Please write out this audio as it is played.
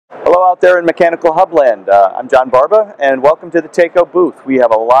Hello out there in Mechanical Hubland. I'm John Barba, and welcome to the Takeo booth. We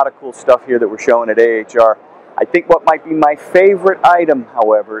have a lot of cool stuff here that we're showing at AHR. I think what might be my favorite item,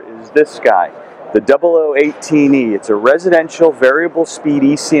 however, is this guy, the 0018E. It's a residential variable speed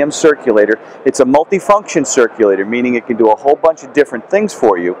ECM circulator. It's a multifunction circulator, meaning it can do a whole bunch of different things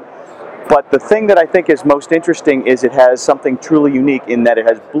for you. But the thing that I think is most interesting is it has something truly unique in that it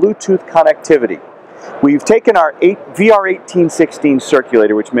has Bluetooth connectivity. We've taken our VR1816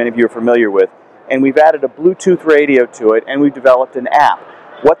 circulator, which many of you are familiar with, and we've added a Bluetooth radio to it, and we've developed an app.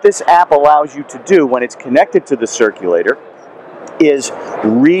 What this app allows you to do when it's connected to the circulator is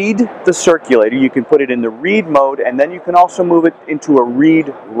read the circulator. You can put it in the read mode, and then you can also move it into a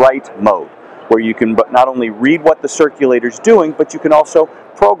read-write mode, where you can not only read what the circulator is doing, but you can also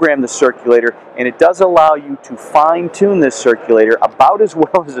program the circulator, and it does allow you to fine-tune this circulator about as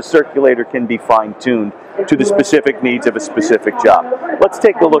well as a circulator can be fine-tuned to the specific needs of a specific job. Let's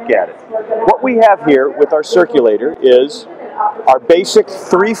take a look at it. What we have here with our circulator is our basic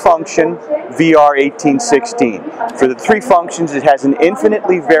three-function VR1816. For the three functions, it has an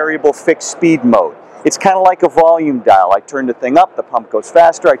infinitely variable fixed speed mode. It's kind of like a volume dial. I turn the thing up, the pump goes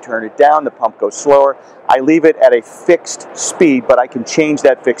faster. I turn it down, the pump goes slower. I leave it at a fixed speed, but I can change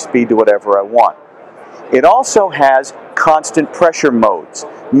that fixed speed to whatever I want. It also has constant pressure modes,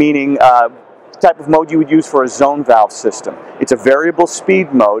 meaning the type of mode you would use for a zone valve system. It's a variable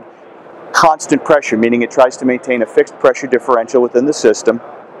speed mode, constant pressure, meaning it tries to maintain a fixed pressure differential within the system.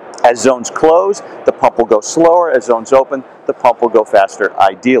 As zones close, the pump will go slower. As zones open, the pump will go faster,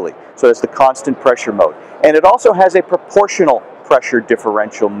 ideally. So it's the constant pressure mode. And it also has a proportional pressure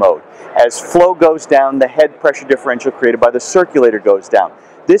differential mode. As flow goes down, the head pressure differential created by the circulator goes down.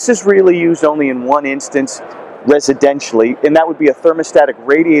 This is really used only in one instance residentially, and that would be a thermostatic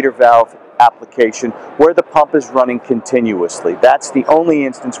radiator valve application where the pump is running continuously. That's the only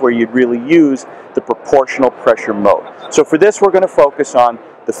instance where you'd really use the proportional pressure mode. So for this, we're going to focus on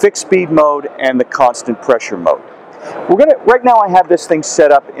the fixed speed mode and the constant pressure mode. Right now I have this thing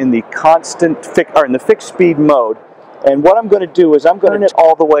set up in the fixed speed mode, and what I'm going to do is I'm going to turn it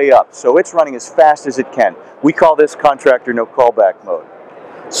all the way up so it's running as fast as it can. We call this contractor no callback mode.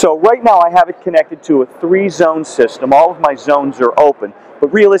 So right now I have it connected to a 3-zone system. All of my zones are open,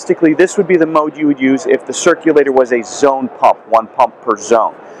 but realistically this would be the mode you would use if the circulator was a zone pump, one pump per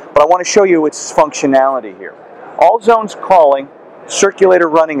zone. But I want to show you its functionality here. All zones calling, circulator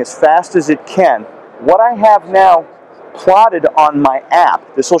running as fast as it can. What I have now plotted on my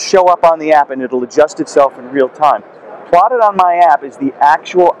app, this will show up on the app and it'll adjust itself in real time. Plotted on my app is the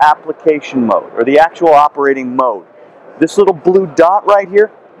actual application mode, or the actual operating mode. This little blue dot right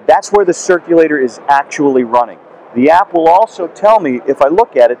here, that's where the circulator is actually running. The app will also tell me, if I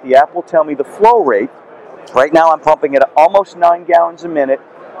look at it, the app will tell me the flow rate. Right now I'm pumping at almost 9 gallons a minute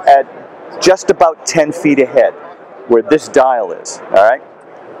at just about 10 feet ahead, where this dial is, all right?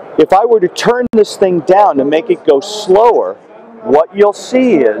 If I were to turn this thing down to make it go slower, what you'll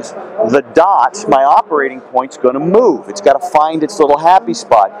see is the dot, my operating point's going to move. It's got to find its little happy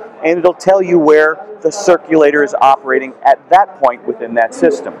spot, and it'll tell you where the circulator is operating at that point within that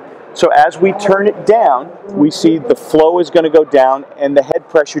system. So as we turn it down, we see the flow is going to go down, and the head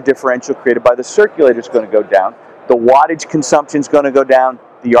pressure differential created by the circulator is going to go down. The wattage consumption is going to go down.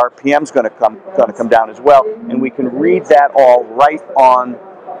 The RPM is going to come down as well, and we can read that all right on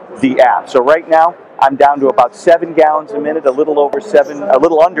the app. So right now I'm down to about 7 gallons a minute, a little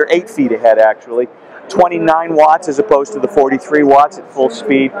under 8 feet ahead actually. 29 watts as opposed to the 43 watts at full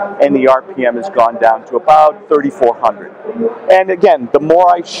speed, and the RPM has gone down to about 3,400. And again, the more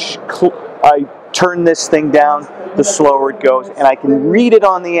I turn this thing down, the slower it goes, and I can read it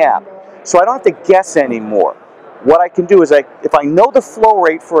on the app. So I don't have to guess anymore. What I can do is, if I know the flow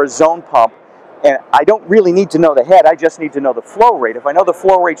rate for a zone pump, and I don't really need to know the head, I just need to know the flow rate. If I know the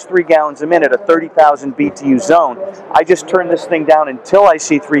flow rate's 3 gallons a minute, a 30,000 BTU zone, I just turn this thing down until I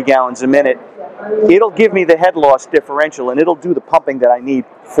see 3 gallons a minute. It'll give me the head loss differential, and it'll do the pumping that I need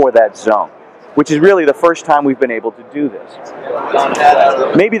for that zone, which is really the first time we've been able to do this.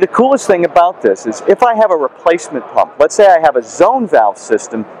 Maybe the coolest thing about this is if I have a replacement pump, let's say I have a zone valve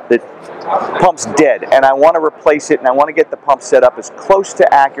system that pumps dead, and I want to replace it, and I want to get the pump set up as close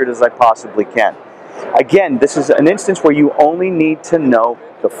to accurate as I possibly can. Again, this is an instance where you only need to know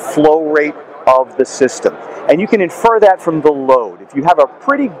the flow rate of the system. And you can infer that from the load. If you have a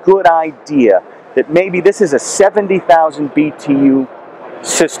pretty good idea that maybe this is a 70,000 BTU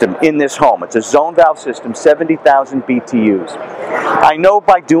system in this home. It's a zone valve system, 70,000 BTUs. I know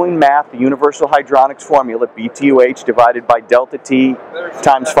by doing math, the universal hydronics formula, BTUH divided by delta T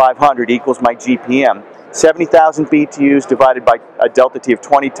times 500 equals my GPM. 70,000 BTUs divided by a delta T of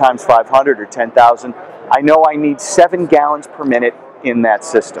 20 times 500 or 10,000. I know I need 7 gallons per minute in that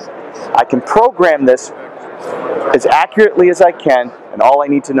system. I can program this as accurately as I can, and all I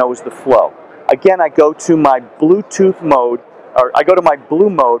need to know is the flow. Again, I go to my Bluetooth mode, or I go to my blue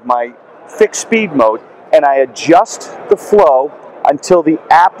mode, my fixed speed mode, and I adjust the flow until the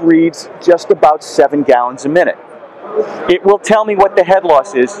app reads just about 7 gallons a minute. It will tell me what the head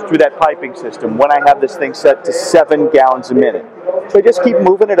loss is through that piping system when I have this thing set to 7 gallons a minute. So I just keep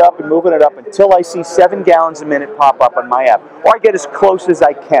moving it up and moving it up until I see 7 gallons a minute pop up on my app, or I get as close as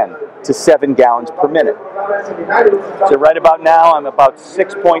I can to 7 gallons per minute. So right about now I'm about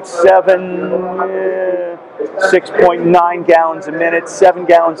 6.9 gallons a minute, 7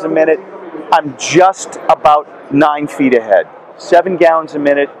 gallons a minute. I'm just about 9 feet ahead. 7 gallons a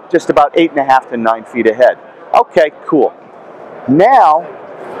minute, just about 8.5 to 9 feet ahead. Okay, cool. Now,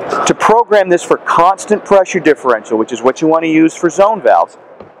 to program this for constant pressure differential, which is what you want to use for zone valves,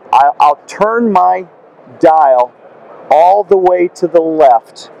 I'll turn my dial all the way to the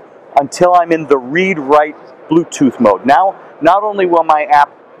left until I'm in the read-write Bluetooth mode. Now, not only will my app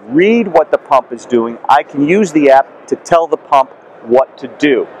read what the pump is doing, I can use the app to tell the pump what to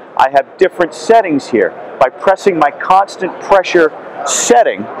do. I have different settings here. By pressing my constant pressure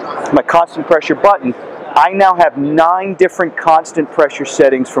setting, my constant pressure button, I now have 9 different constant pressure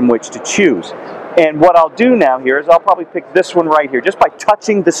settings from which to choose. And what I'll do now here is I'll probably pick this one right here. Just by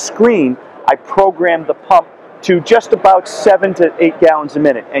touching the screen, I program the pump to just about 7 to 8 gallons a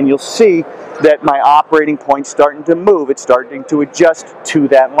minute. And you'll see that my operating point's starting to move. It's starting to adjust to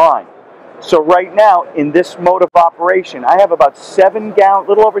that line. So right now, in this mode of operation, I have about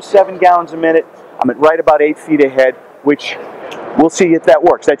little over 7 gallons a minute. I'm at right about 8 feet ahead, which we'll see if that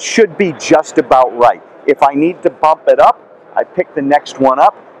works. That should be just about right. If I need to bump it up, I pick the next one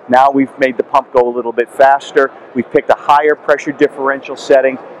up. Now we've made the pump go a little bit faster. We've picked a higher pressure differential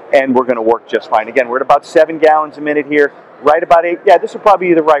setting, and we're going to work just fine. Again, we're at about 7 gallons a minute here. Right about 8. Yeah, this will probably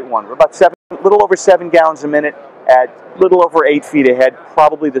be the right one. We're about little over 7 gallons a minute at little over 8 feet ahead.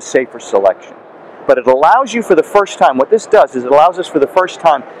 Probably the safer selection. But it allows you for the first time, what this does is it allows us for the first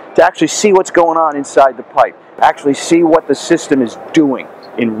time to actually see what's going on inside the pipe. Actually see what the system is doing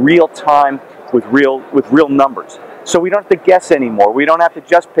in real time with real numbers. So we don't have to guess anymore. We don't have to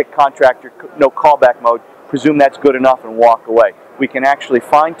just pick contractor, no callback mode, presume that's good enough and walk away. We can actually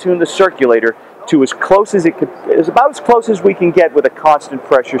fine-tune the circulator to as close as about as close as we can get with a constant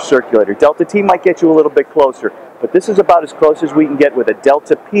pressure circulator. Delta T might get you a little bit closer, but this is about as close as we can get with a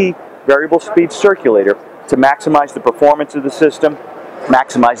Delta P variable speed circulator to maximize the performance of the system,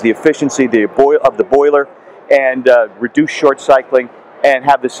 maximize the efficiency of the boiler, and reduce short cycling, and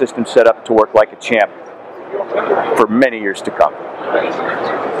have the system set up to work like a champ for many years to come.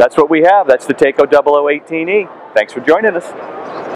 That's what we have. That's the Takeo 0018E. Thanks for joining us.